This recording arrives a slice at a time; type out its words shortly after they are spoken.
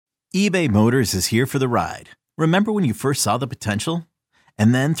eBay Motors is here for the ride. Remember when you first saw the potential?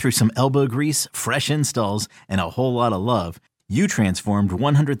 And then through some elbow grease, fresh installs, and a whole lot of love, you transformed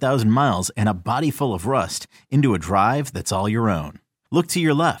 100,000 miles and a body full of rust into a drive that's all your own. Look to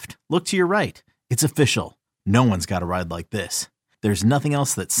your left. Look to your right. It's official. No one's got a ride like this. There's nothing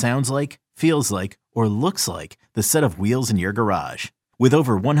else that sounds like, feels like, or looks like the set of wheels in your garage. With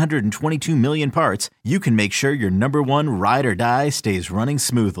over 122 million parts, you can make sure your number one ride or die stays running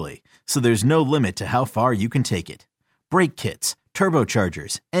smoothly. So there's no limit to how far you can take it. Brake kits,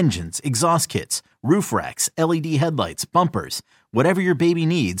 turbochargers, engines, exhaust kits, roof racks, LED headlights, bumpers, whatever your baby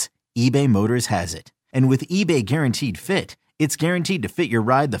needs, eBay Motors has it. And with eBay Guaranteed Fit, it's guaranteed to fit your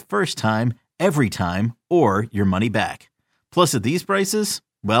ride the first time, every time, or your money back. Plus at these prices,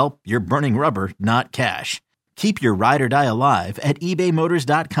 well, you're burning rubber, not cash. Keep your ride or die alive at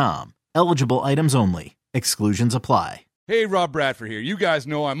ebaymotors.com. Eligible items only. Exclusions apply. Hey, Rob Bradford here. You guys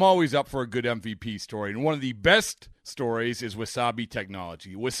know I'm always up for a good MVP story, and one of the best stories is Wasabi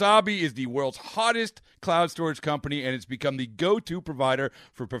Technology. Wasabi is the world's hottest cloud storage company, and it's become the go-to provider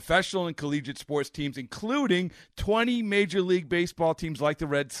for professional and collegiate sports teams, including 20 Major League Baseball teams like the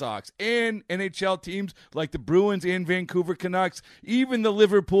Red Sox and NHL teams like the Bruins and Vancouver Canucks. Even the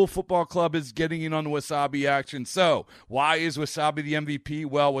Liverpool Football Club is getting in on the Wasabi action. So, why is Wasabi the MVP?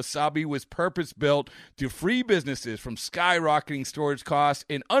 Well, Wasabi was purpose-built to free businesses from skyrocketing storage costs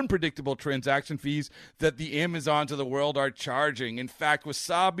and unpredictable transaction fees that the Amazons of the world are charging. In fact,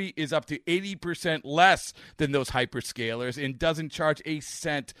 Wasabi is up to 80% less than those hyperscalers and doesn't charge a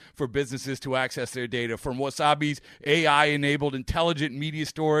cent for businesses to access their data. From Wasabi's AI-enabled intelligent media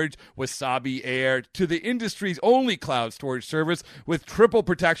storage, Wasabi Air, to the industry's only cloud storage service with triple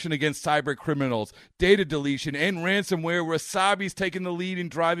protection against cyber criminals, data deletion, and ransomware, Wasabi's taken the lead in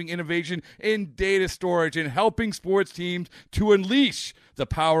driving innovation in data storage and helping sports teams to unleash the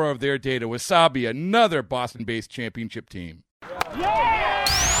power of their data. Wasabi, another Boston-based championship team. Yeah!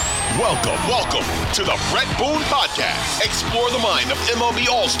 Welcome to the Brett Boone Podcast. Explore the mind of MLB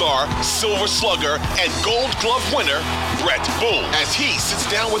All-Star, Silver Slugger, and Gold Glove winner, Brett Boone, as he sits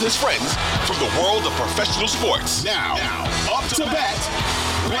down with his friends from the world of professional sports. Now up to bat,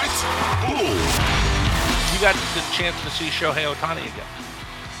 Brett Boone. You got the chance to see Shohei Ohtani again.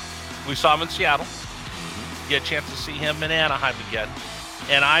 We saw him in Seattle. You get a chance to see him in Anaheim again.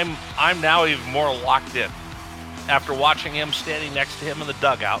 And I'm now even more locked in after watching him, standing next to him in the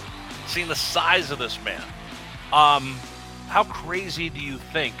dugout, seeing the size of this man. How crazy do you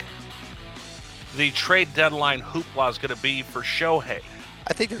think the trade deadline hoopla is going to be for Shohei?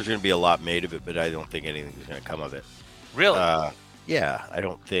 I think there's going to be a lot made of it, but I don't think anything's going to come of it. Really? Yeah, I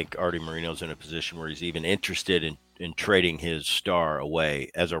don't think Artie Moreno's in a position where he's even interested in trading his star away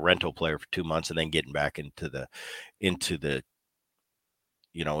as a rental player for 2 months and then getting back into the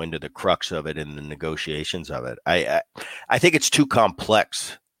crux of it and the negotiations of it. I think it's too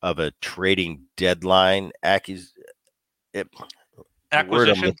complex of a trading deadline acquisition.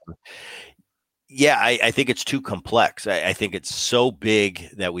 Yeah, I think it's too complex. I think it's so big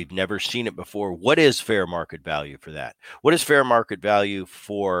that we've never seen it before. What is fair market value for that? What is fair market value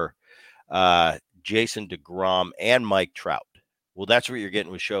for Jason DeGrom and Mike Trout? Well, that's what you're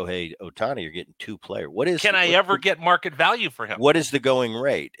getting with Shohei Ohtani. You're getting two players. Can I ever get market value for him? What is the going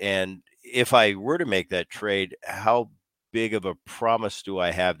rate? And if I were to make that trade, how big of a promise do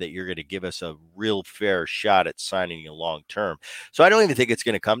I have that you're going to give us a real fair shot at signing you long term? So I don't even think it's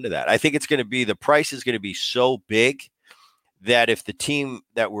going to come to that. I think it's going to be, the price is going to be so big that if the team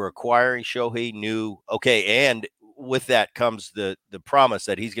that we're acquiring Shohei knew, okay, and with that comes the promise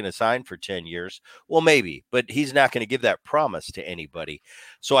that he's going to sign for 10 years. Well, maybe, but he's not going to give that promise to anybody.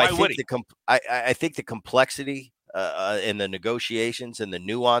 So I think the complexity and the negotiations and the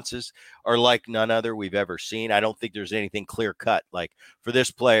nuances are like none other we've ever seen. I don't think there's anything clear cut. Like for this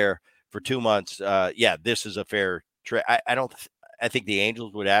player for 2 months, this is a fair trade. I think the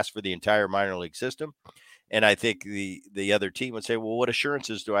Angels would ask for the entire minor league system. And I think the other team would say, well, what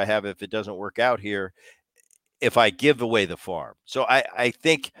assurances do I have if it doesn't work out here if I give away the farm? So I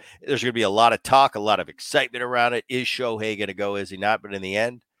think there's going to be a lot of talk, a lot of excitement around it. Is Shohei going to go? Is he not? But in the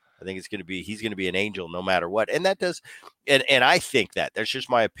end, I think he's going to be an Angel no matter what. And that does, and I think that's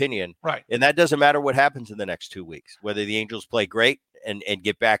just my opinion. Right. And that doesn't matter what happens in the next 2 weeks, whether the Angels play great and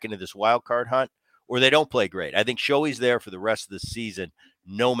get back into this wild card hunt or they don't play great. I think Shohei's there for the rest of the season,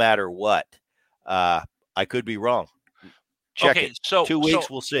 no matter what. I could be wrong. Check it. So 2 weeks,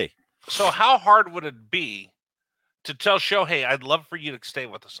 we'll see. So how hard would it be to tell Shohei, I'd love for you to stay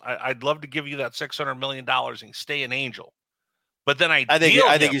with us. I'd love to give you that $600 million and stay an Angel. But then I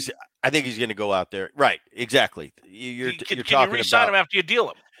think he's going to go out there. Right. Exactly. You're can talking you re-sign about him after you deal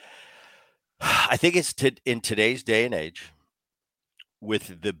him? I think it's in today's day and age,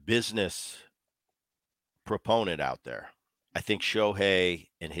 with the business proponent out there, I think Shohei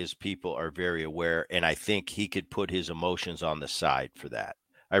and his people are very aware, and I think he could put his emotions on the side for that.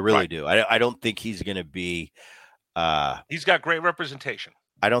 I really do. I don't think he's going to be. He's got great representation.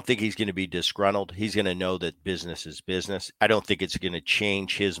 I don't think he's going to be disgruntled. He's going to know that business is business. I don't think it's going to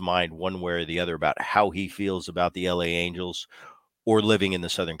change his mind one way or the other about how he feels about the LA Angels or living in the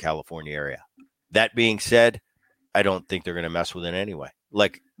Southern California area. That being said, I don't think they're going to mess with it anyway.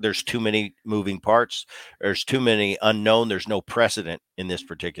 Like, there's too many moving parts. There's too many unknown. There's no precedent in this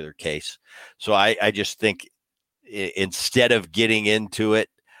particular case. So I just think instead of getting into it,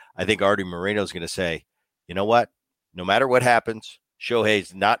 I think Artie Moreno is going to say, you know what? No matter what happens,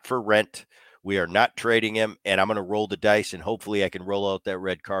 Shohei's not for rent. We are not trading him, and I'm going to roll the dice, and hopefully I can roll out that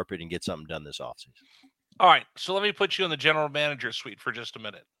red carpet and get something done this offseason. All right, so let me put you in the general manager suite for just a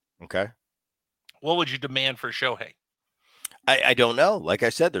minute. Okay. What would you demand for Shohei? I don't know. Like I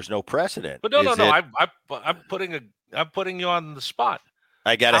said, there's no precedent. But no. I'm putting you on the spot.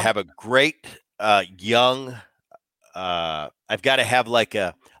 I got to have a great young. I've got to have like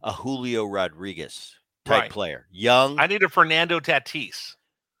a Julio Rodriguez type player, young. I need a Fernando Tatis.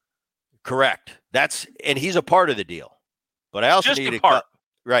 Correct. And he's a part of the deal. But I also just need a part.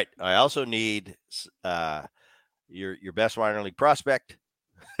 Right. I also need your best minor league prospect.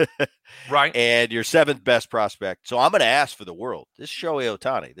 Right. And your seventh best prospect. So I'm going to ask for the world. This is Shohei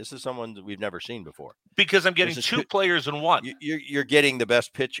Ohtani. This is someone that we've never seen before. Because I'm getting two players in one. You're getting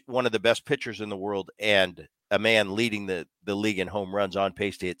one of the best pitchers in the world, and a man leading the league in home runs, on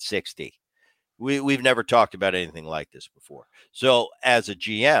pace to hit 60. We've never talked about anything like this before. So as a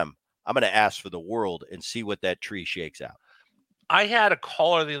GM, I'm going to ask for the world and see what that tree shakes out. I had a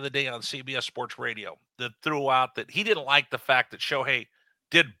caller the other day on CBS Sports Radio that threw out that he didn't like the fact that Shohei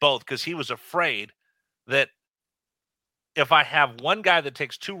did both because he was afraid that if I have one guy that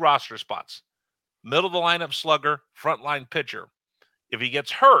takes two roster spots, middle of the lineup slugger, frontline pitcher, if he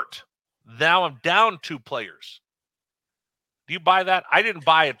gets hurt, now I'm down two players. Do you buy that? I didn't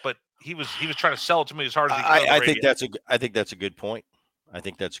buy it, but he was trying to sell it to me as hard as he could. I think that's a good point. I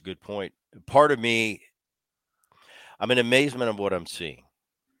think that's a good point. Part of me, I'm in amazement of what I'm seeing.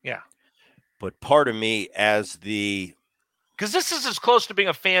 Yeah. But part of me, because this is as close to being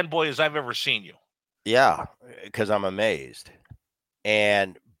a fanboy as I've ever seen you. Yeah, because I'm amazed.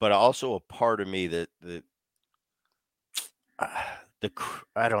 But also a part of me that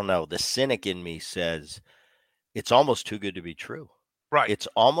I don't know, the cynic in me says it's almost too good to be true. Right. It's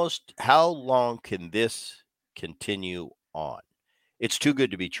almost, how long can this continue on? It's too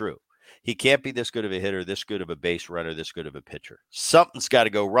good to be true. He can't be this good of a hitter, this good of a base runner, this good of a pitcher. Something's got to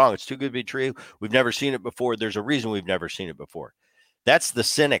go wrong. It's too good to be true. We've never seen it before. There's a reason we've never seen it before. That's the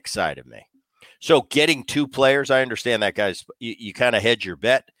cynic side of me. So getting two players, I understand that, guys. You kind of hedge your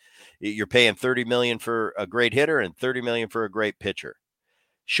bet. You're paying $30 million for a great hitter and $30 million for a great pitcher.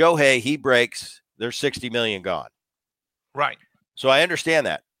 Shohei, he breaks, there's $60 million gone. Right. So I understand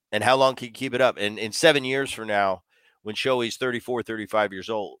that. And how long can you keep it up? And in 7 years from now, when Shohei's 34, 35 years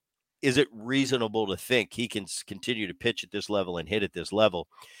old, is it reasonable to think he can continue to pitch at this level and hit at this level?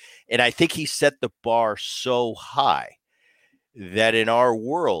 And I think he set the bar so high that in our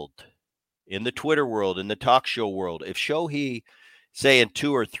world, in the Twitter world, in the talk show world, if Shohei, say in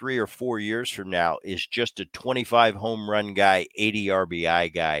 2 or 3 or 4 years from now, is just a 25 home run guy, 80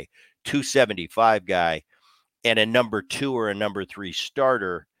 RBI guy, 275 guy, and a number 2 or a number 3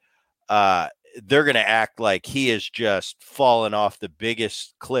 starter, they're going to act like he has just fallen off the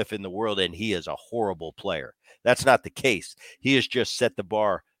biggest cliff in the world and he is a horrible player. That's not the case. He has just set the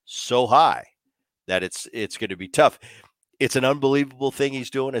bar so high that it's going to be tough. It's an unbelievable thing he's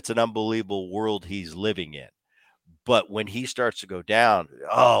doing. It's an unbelievable world he's living in. But when he starts to go down,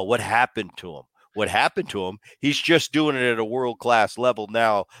 what happened to him? What happened to him? He's just doing it at a world-class level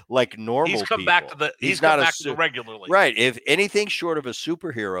now, like normal He's come people. back to the. He's come back to the regularly. Right. If anything short of a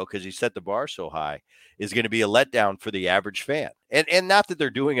superhero, because he set the bar so high, is going to be a letdown for the average fan. And not that they're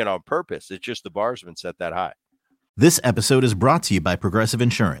doing it on purpose. It's just the bar's been set that high. This episode is brought to you by Progressive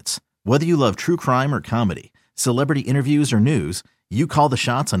Insurance. Whether you love true crime or comedy, celebrity interviews or news, you call the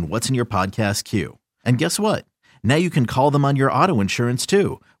shots on what's in your podcast queue. And guess what? Now you can call them on your auto insurance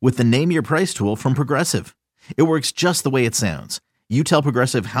too with the Name Your Price tool from Progressive. It works just the way it sounds. You tell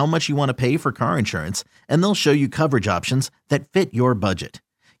Progressive how much you want to pay for car insurance, and they'll show you coverage options that fit your budget.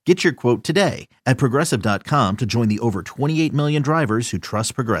 Get your quote today at Progressive.com to join the over 28 million drivers who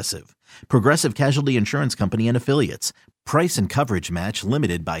trust Progressive. Progressive Casualty Insurance Company and Affiliates. Price and coverage match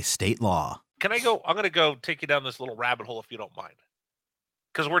limited by state law. Can I go? I'm going to go take you down this little rabbit hole if you don't mind.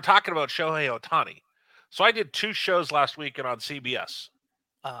 because we're talking about Shohei Ohtani. So I did 2 shows last weekend on CBS,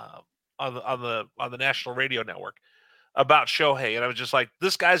 on the national radio network about Shohei, and I was just like,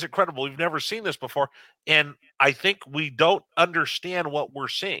 this guy's incredible. We've never seen this before, and I think we don't understand what we're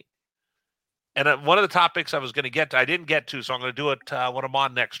seeing. And one of the topics I was going to get to, I didn't get to, so I'm going to do it when I'm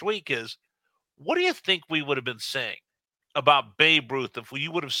on next week, is what do you think we would have been saying about Babe Ruth if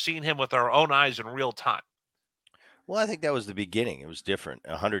you would have seen him with our own eyes in real time? Well, I think that was the beginning. It was different.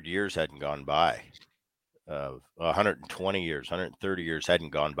 100 years hadn't gone by. 120 years, 130 years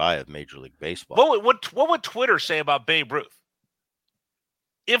hadn't gone by of Major League Baseball. What would Twitter say about Babe Ruth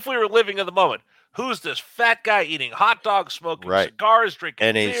if we were living in the moment? Who's this fat guy eating hot dogs, smoking cigars,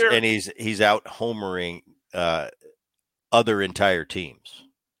 drinking beer? And he's out homering other entire teams.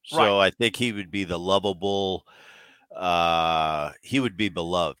 So I think he would be the lovable. He would be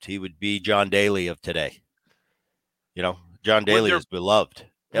beloved. He would be John Daly of today. John Daly is beloved.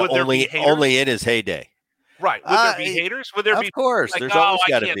 Only in his heyday. Right. Would there be haters? Would there be? Of course. There's always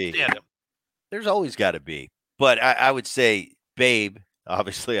got to be. There's always got to be. But I would say Babe,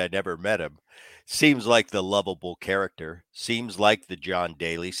 obviously I never met him, seems like the lovable character, seems like the John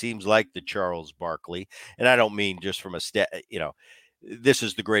Daly, seems like the Charles Barkley. And I don't mean just from this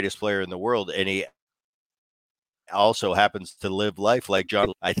is the greatest player in the world. And he also happens to live life like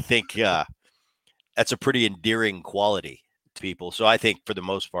John. I think that's a pretty endearing quality to people. So I think for the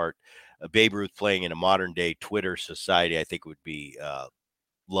most part, Babe Ruth playing in a modern day Twitter society, I think would be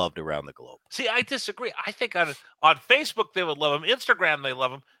loved around the globe. See, I disagree. I think on Facebook, they would love him. Instagram, they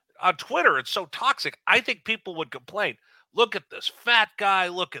love him. On Twitter, it's so toxic. I think people would complain. Look at this fat guy.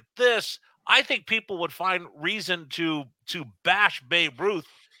 Look at this. I think people would find reason to bash Babe Ruth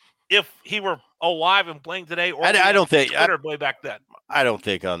if he were alive and playing today, or I don't think Twitter way back then. I don't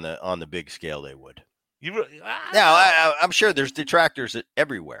think on the big scale they would. I'm sure there's detractors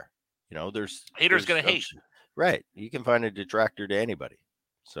everywhere. There's haters going to hate. Right. You can find a detractor to anybody.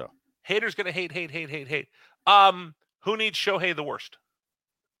 So haters going to hate. Who needs Shohei the worst?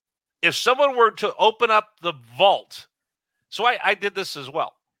 If someone were to open up the vault, so I did this as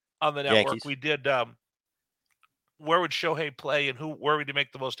well on the network. Yankees. We did. Where would Shohei play, and where would he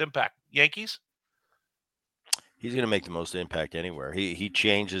make the most impact? Yankees. He's going to make the most impact anywhere. He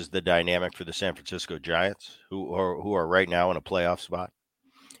changes the dynamic for the San Francisco Giants, who are right now in a playoff spot.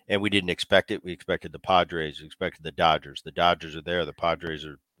 And we didn't expect it. We expected the Padres. We expected the Dodgers. The Dodgers are there. The Padres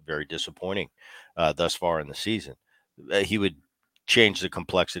are very disappointing thus far in the season. He would change the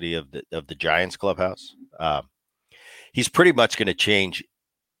complexity of the Giants clubhouse. He's pretty much going to change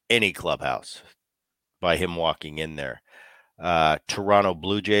any clubhouse by him walking in there. Toronto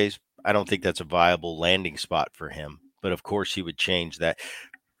Blue Jays, I don't think that's a viable landing spot for him. But of course he would change that.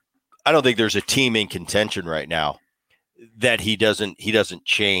 I don't think there's a team in contention right now that he doesn't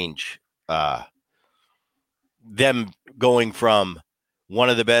change them going from one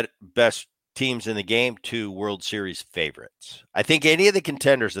of the best teams in the game to World Series favorites. I think any of the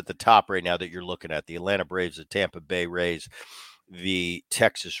contenders at the top right now that you're looking at, the Atlanta Braves, the Tampa Bay Rays, the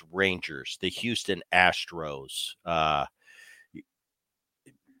Texas Rangers, the Houston Astros,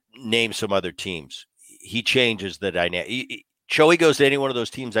 name some other teams. He changes the dynamic. Shohei goes to any one of those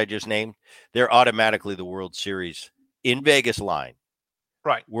teams I just named, they're automatically the World Series in Vegas line.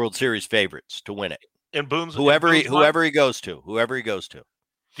 Right. World Series favorites to win it. And Boone's whoever he goes to.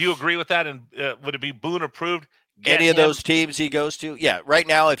 Do you agree with that? And would it be Boone approved? Any of those teams he goes to? Yeah. Right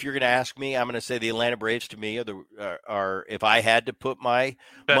now, if you're going to ask me, I'm going to say the Atlanta Braves to me are if I had to put my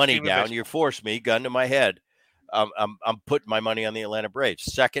money down, you force me, gun to my head, I'm putting my money on the Atlanta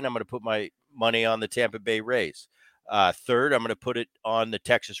Braves. Second, I'm going to put my money on the Tampa Bay Rays. Third, I'm going to put it on the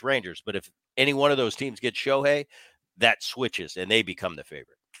Texas Rangers. But if any one of those teams gets Shohei, that switches and they become the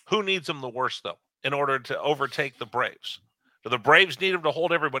favorite. Who needs them the worst, though, in order to overtake the Braves? Do the Braves need him to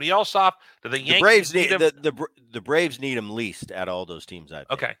hold everybody else off? Do the Yankees need him? The Braves need him least out of all those teams I've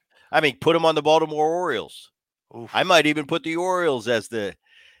Okay. named. I mean, put him on the Baltimore Orioles. Oof. I might even put the Orioles as the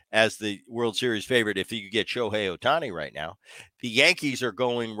World Series favorite if you could get Shohei Ohtani right now. The Yankees are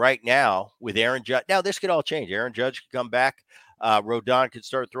going right now with Aaron Judge. Now, this could all change. Aaron Judge could come back. Rodon could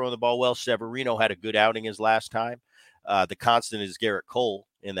start throwing the ball well. Severino had a good outing his last time. The constant is Garrett Cole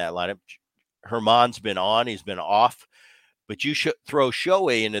in that lineup. Herman's been on. He's been off. But you should throw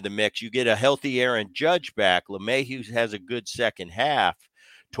Shohei into the mix. You get a healthy Aaron Judge back. LeMahieu has a good second half.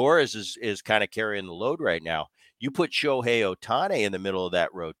 Torres is kind of carrying the load right now. You put Shohei Ohtani in the middle of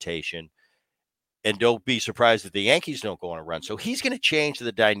that rotation, and don't be surprised if the Yankees don't go on a run. So he's going to change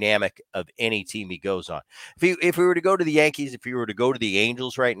the dynamic of any team he goes on. If he were to go to the Yankees, if he were to go to the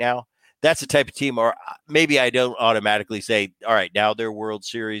Angels right now, That's the type of team, or maybe I don't automatically say, all right, now they're World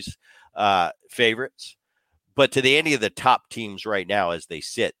Series favorites. But to any of the top teams right now as they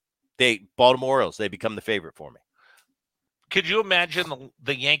sit, Baltimore Orioles, they become the favorite for me. Could you imagine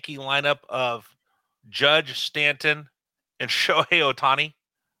the Yankee lineup of Judge, Stanton, and Shohei Ohtani?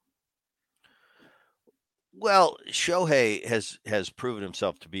 Well, Shohei has proven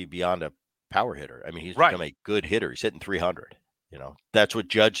himself to be beyond a power hitter. I mean, he's become a good hitter. He's hitting 300. That's what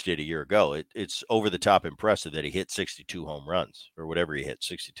Judge did a year ago. It's over the top impressive that he hit 62 home runs or whatever he hit,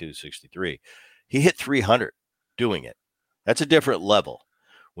 62, 63. He hit 300 doing it. That's a different level.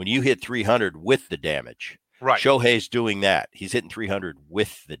 When you hit 300 with the damage, right? Shohei's doing that. He's hitting 300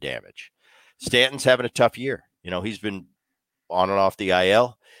 with the damage. Stanton's having a tough year. He's been on and off the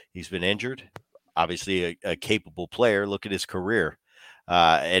IL. He's been injured. Obviously a capable player. Look at his career.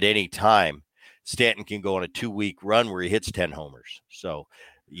 At any time, Stanton can go on a 2-week run where he hits 10 homers. So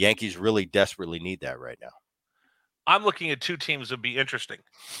Yankees really desperately need that right now. I'm looking at two teams that would be interesting.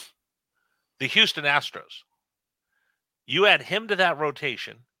 The Houston Astros. You add him to that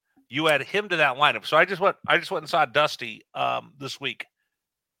rotation. You add him to that lineup. So I just went and saw Dusty this week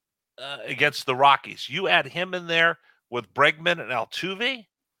against the Rockies. You add him in there with Bregman and Altuve,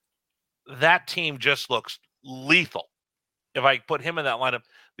 that team just looks lethal. If I put him in that lineup.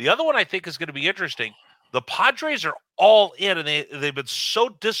 The other one I think is going to be interesting. The Padres are all in, and they've been so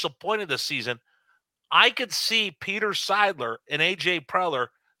disappointed this season. I could see Peter Seidler and A.J. Preller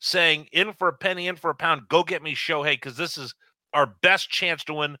saying, in for a penny, in for a pound, go get me Shohei, because this is our best chance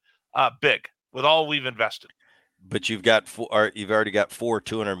to win big with all we've invested. But you've already got 4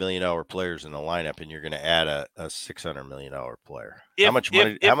 $200 million players in the lineup, and you're going to add a $600 million player. How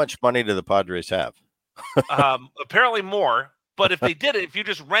much money do the Padres have? Apparently more. But if they did it, if you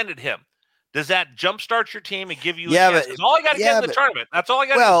just rented him, does that jumpstart your team and give you a chance? Because all I got to get in the tournament. That's all I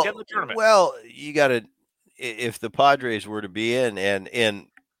got to do is get in the tournament. Well, you got to, if the Padres were to be in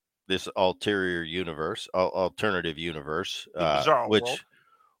this alternative universe,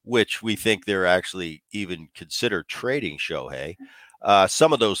 which we think they're actually even consider trading Shohei,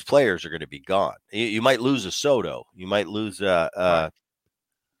 some of those players are going to be gone. You might lose a Soto. You might lose Tatis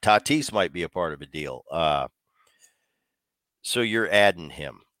might be a part of a deal. So you're adding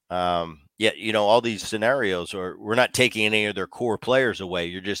him. All these scenarios we're not taking any of their core players away.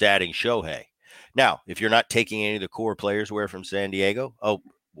 You're just adding Shohei. Now, if you're not taking any of the core players away from San Diego,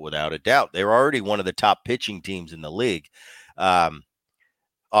 without a doubt, they're already one of the top pitching teams in the league.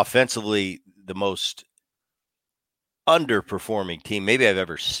 Offensively, the most underperforming team maybe I've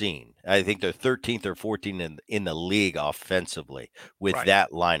ever seen. I think they're 13th or 14th in the league offensively with that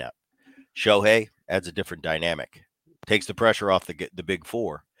lineup. Shohei adds a different dynamic. Takes the pressure off the big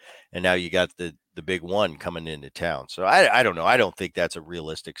four, and now you got the big one coming into town. So I don't know. I don't think that's a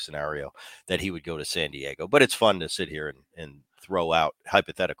realistic scenario that he would go to San Diego, but it's fun to sit here and throw out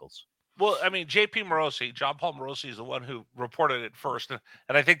hypotheticals. Well, I mean, John Paul Morosi is the one who reported it first, and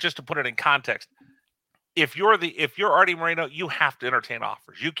I think just to put it in context, if you're Artie Moreno, you have to entertain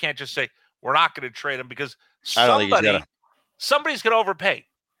offers. You can't just say we're not going to trade him because somebody's going to overpay.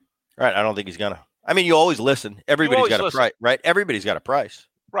 Right? I don't think he's gonna. I mean, you always listen. Everybody's got a price, right? Everybody's got a price,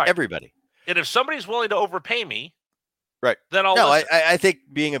 right? Everybody. And if somebody's willing to overpay me, right, then I'll listen. I think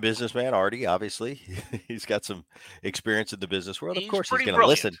being a businessman, Artie, obviously, he's got some experience in the business world. Of course, he's going to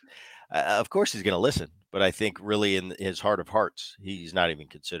listen. Of course, he's going to listen. But I think really in his heart of hearts, he's not even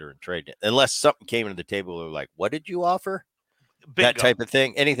considering trading it. Unless something came to the table where like, what did you offer? Bingo. That type of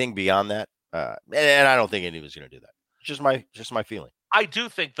thing. Anything beyond that. And I don't think anyone's going to do that. It's just my feeling. I do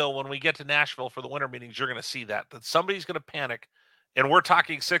think, though, when we get to Nashville for the winter meetings, you're going to see that somebody's going to panic. And we're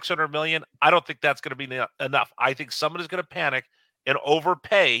talking $600 million. I don't think that's going to be enough. I think somebody's going to panic and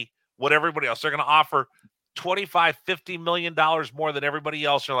overpay what everybody else. They're going to offer $25-50 million more than everybody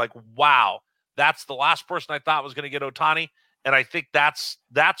else. They're like, wow, that's the last person I thought was going to get Ohtani. And I think that's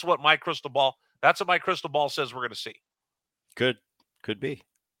what my crystal ball says we're going to see. Could be.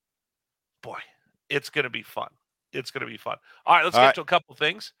 Boy, it's going to be fun. It's going to be fun. All right, let's get to a couple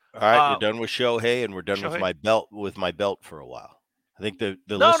things. All right, we're done with Shohei, and we're done with my belt for a while. I think the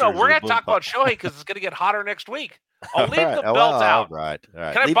we're going to talk about Shohei because it's going to get hotter next week. I'll leave the belt out. All right.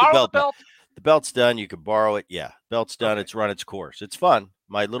 Can I borrow the belt? The belt's done. You can borrow it. Yeah, belt's done. Okay. It's run its course. It's fun.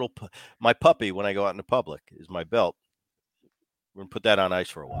 My puppy when I go out into public is my belt. We're going to put that on ice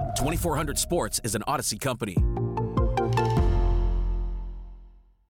for a while. 2400 Sports is an Odyssey company.